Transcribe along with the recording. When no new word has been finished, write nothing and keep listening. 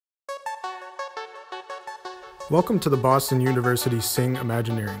Welcome to the Boston University Singh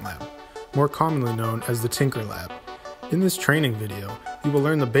Imagineering Lab, more commonly known as the Tinker Lab. In this training video, you will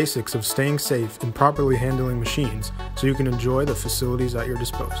learn the basics of staying safe and properly handling machines so you can enjoy the facilities at your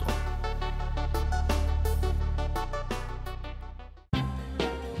disposal.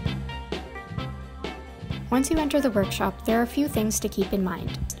 Once you enter the workshop, there are a few things to keep in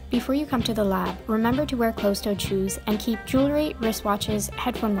mind. Before you come to the lab, remember to wear closed-toed shoes and keep jewelry, wristwatches,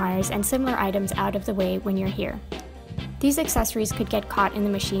 headphone wires, and similar items out of the way when you're here. These accessories could get caught in the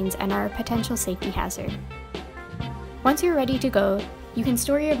machines and are a potential safety hazard. Once you're ready to go, you can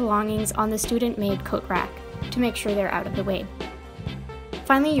store your belongings on the student-made coat rack to make sure they're out of the way.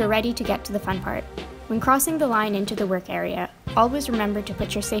 Finally, you're ready to get to the fun part. When crossing the line into the work area, always remember to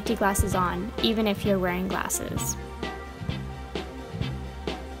put your safety glasses on, even if you're wearing glasses.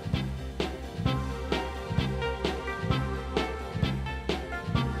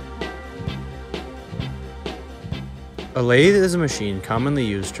 A lathe is a machine commonly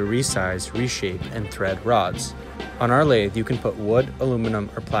used to resize, reshape, and thread rods. On our lathe, you can put wood, aluminum,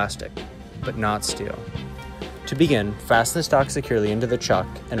 or plastic, but not steel. To begin, fasten the stock securely into the chuck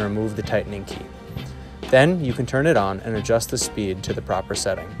and remove the tightening key. Then, you can turn it on and adjust the speed to the proper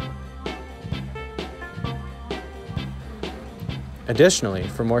setting. Additionally,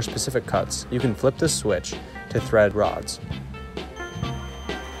 for more specific cuts, you can flip the switch to thread rods.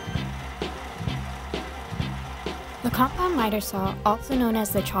 The compound miter saw, also known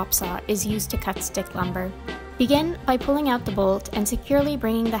as the chop saw, is used to cut stick lumber. Begin by pulling out the bolt and securely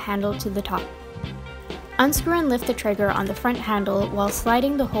bringing the handle to the top. Unscrew and lift the trigger on the front handle while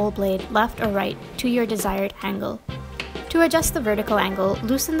sliding the whole blade left or right to your desired angle. To adjust the vertical angle,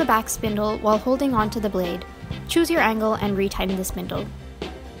 loosen the back spindle while holding onto the blade. Choose your angle and retighten the spindle.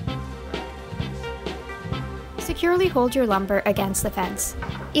 Securely hold your lumber against the fence,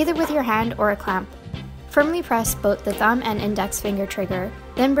 either with your hand or a clamp. Firmly press both the thumb and index finger trigger,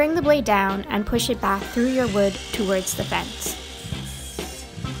 then bring the blade down and push it back through your wood towards the fence.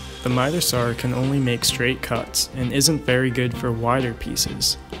 The miter saw can only make straight cuts and isn't very good for wider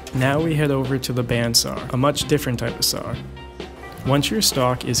pieces. Now we head over to the bandsaw, a much different type of saw. Once your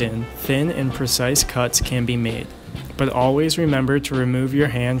stock is in, thin and precise cuts can be made, but always remember to remove your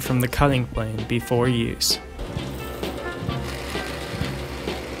hand from the cutting plane before use.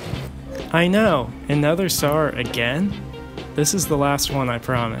 I know, another saw again? This is the last one, I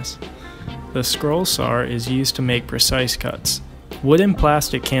promise. The scroll saw is used to make precise cuts. Wood and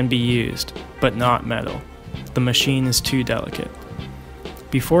plastic can be used, but not metal. The machine is too delicate.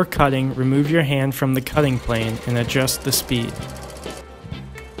 Before cutting, remove your hand from the cutting plane and adjust the speed.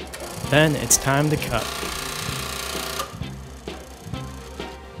 Then it's time to cut.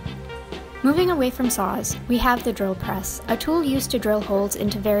 Moving away from saws, we have the drill press, a tool used to drill holes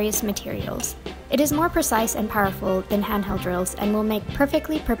into various materials. It is more precise and powerful than handheld drills and will make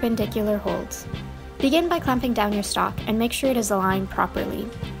perfectly perpendicular holes. Begin by clamping down your stock and make sure it is aligned properly.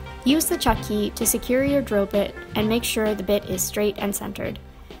 Use the chuck key to secure your drill bit and make sure the bit is straight and centered.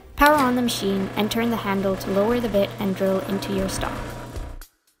 Power on the machine and turn the handle to lower the bit and drill into your stock.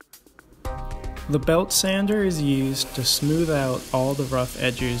 The belt sander is used to smooth out all the rough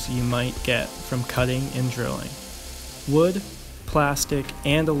edges you might get from cutting and drilling. Wood, plastic,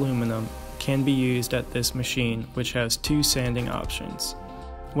 and aluminum can be used at this machine, which has two sanding options.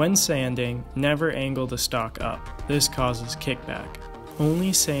 When sanding, never angle the stock up. This causes kickback.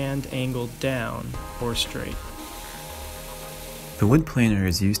 Only sand angled down or straight. The wood planer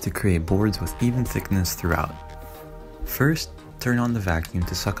is used to create boards with even thickness throughout. First, turn on the vacuum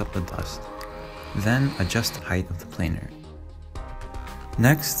to suck up the dust. Then, adjust the height of the planer.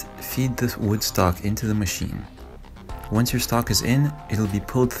 Next, feed the wood stock into the machine. Once your stock is in, it'll be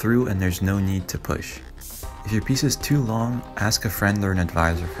pulled through and there's no need to push. If your piece is too long, ask a friend or an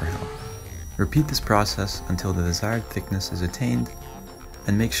advisor for help. Repeat this process until the desired thickness is attained,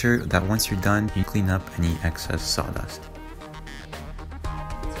 and make sure that once you're done, you clean up any excess sawdust.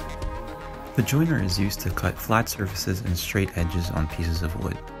 The joiner is used to cut flat surfaces and straight edges on pieces of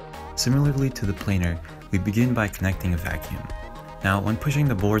wood. Similarly to the planer, we begin by connecting a vacuum. Now, when pushing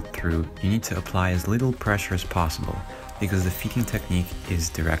the board through, you need to apply as little pressure as possible because the feeding technique is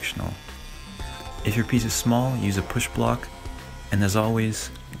directional. If your piece is small, use a push block, and as always,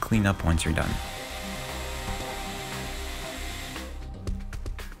 clean up once you're done.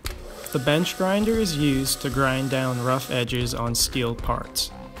 The bench grinder is used to grind down rough edges on steel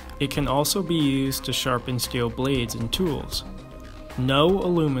parts. It can also be used to sharpen steel blades and tools. No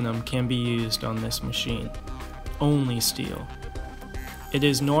aluminum can be used on this machine, only steel. It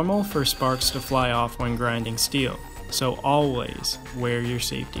is normal for sparks to fly off when grinding steel. so always wear your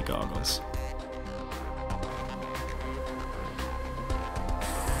safety goggles.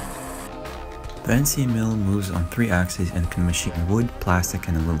 The NC mill moves on 3 axes and can machine wood, plastic,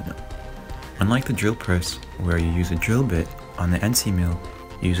 and aluminum. Unlike the drill press, where you use a drill bit, on the NC mill,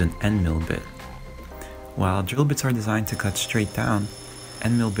 you use an end mill bit. While drill bits are designed to cut straight down,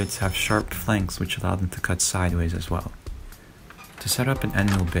 end mill bits have sharp flanks which allow them to cut sideways as well. To set up an end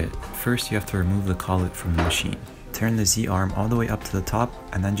mill bit, first you have to remove the collet from the machine. Turn the Z arm all the way up to the top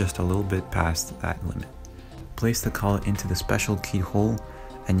and then just a little bit past that limit. Place the collet into the special keyed hole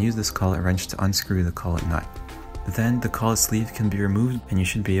and use this collet wrench to unscrew the collet nut. Then the collet sleeve can be removed and you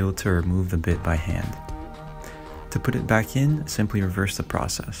should be able to remove the bit by hand. To put it back in, simply reverse the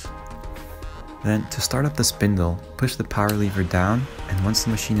process. Then, to start up the spindle, push the power lever down, and once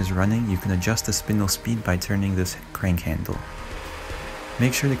the machine is running, you can adjust the spindle speed by turning this crank handle.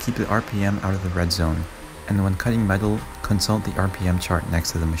 Make sure to keep the RPM out of the red zone, and when cutting metal, consult the RPM chart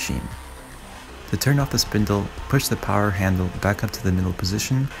next to the machine. To turn off the spindle, push the power handle back up to the middle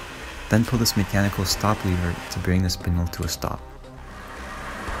position, then pull this mechanical stop lever to bring the spindle to a stop.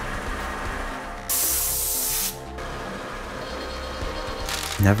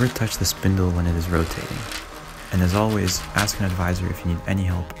 Never touch the spindle when it is rotating, and as always, ask an advisor if you need any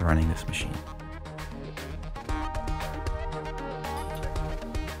help running this machine.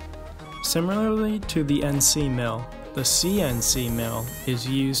 Similarly to the NC mill, the CNC mill is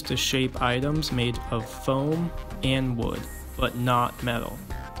used to shape items made of foam and wood, but not metal.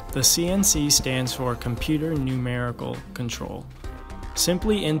 The CNC stands for Computer Numerical Control.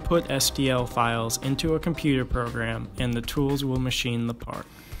 Simply input STL files into a computer program and the tools will machine the part.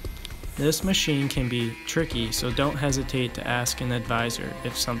 This machine can be tricky, so don't hesitate to ask an advisor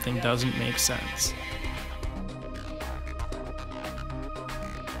if something doesn't make sense.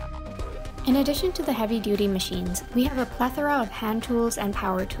 In addition to the heavy-duty machines, we have a plethora of hand tools and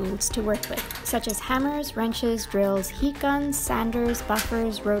power tools to work with, such as hammers, wrenches, drills, heat guns, sanders,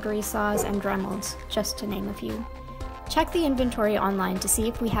 buffers, rotary saws, and Dremels, just to name a few. Check the inventory online to see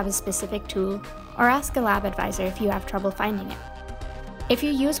if we have a specific tool, or ask a lab advisor if you have trouble finding it. If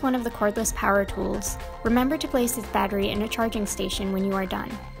you use one of the cordless power tools, remember to place its battery in a charging station when you are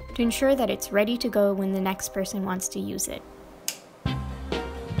done, to ensure that it's ready to go when the next person wants to use it.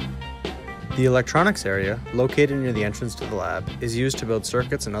 The electronics area, located near the entrance to the lab, is used to build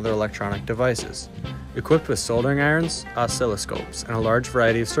circuits and other electronic devices. Equipped with soldering irons, oscilloscopes, and a large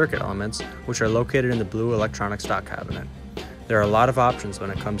variety of circuit elements, which are located in the blue electronic stock cabinet. There are a lot of options when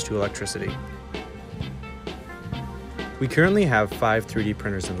it comes to electricity. We currently have 5 3D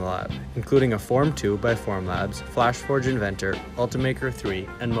printers in the lab, including a Form 2 by Formlabs, FlashForge Inventor, Ultimaker 3,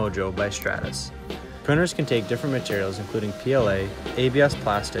 and Mojo by Stratus. Printers can take different materials including PLA, ABS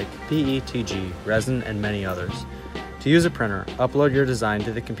plastic, PETG, resin, and many others. To use a printer, upload your design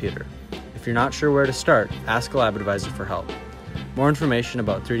to the computer. If you're not sure where to start, ask a lab advisor for help. More information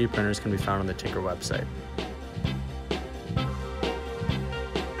about 3D printers can be found on the Tinker website.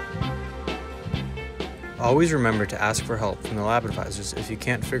 Always remember to ask for help from the lab advisors if you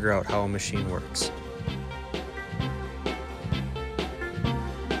can't figure out how a machine works.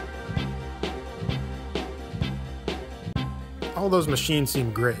 All those machines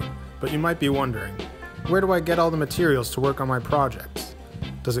seem great, but you might be wondering, where do I get all the materials to work on my projects?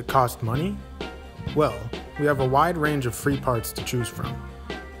 Does it cost money? Well, we have a wide range of free parts to choose from.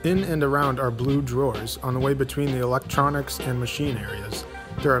 In and around our blue drawers, on the way between the electronics and machine areas,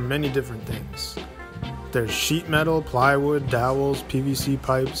 there are many different things. There's sheet metal, plywood, dowels, PVC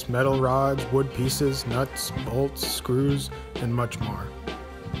pipes, metal rods, wood pieces, nuts, bolts, screws, and much more.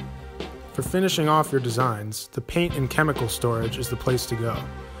 For finishing off your designs, the paint and chemical storage is the place to go.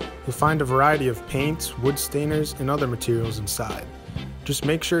 You'll find a variety of paints, wood stainers, and other materials inside. Just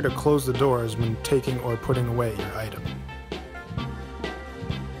make sure to close the doors when taking or putting away your item.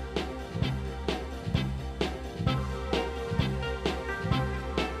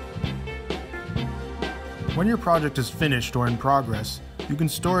 When your project is finished or in progress, you can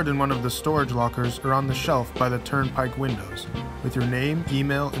store it in one of the storage lockers or on the shelf by the turnpike windows, with your name,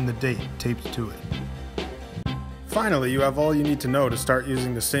 email, and the date taped to it. Finally, you have all you need to know to start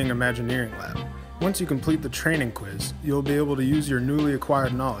using the Singh Imagineering Lab. Once you complete the training quiz, you'll be able to use your newly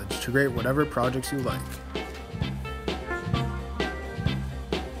acquired knowledge to create whatever projects you like.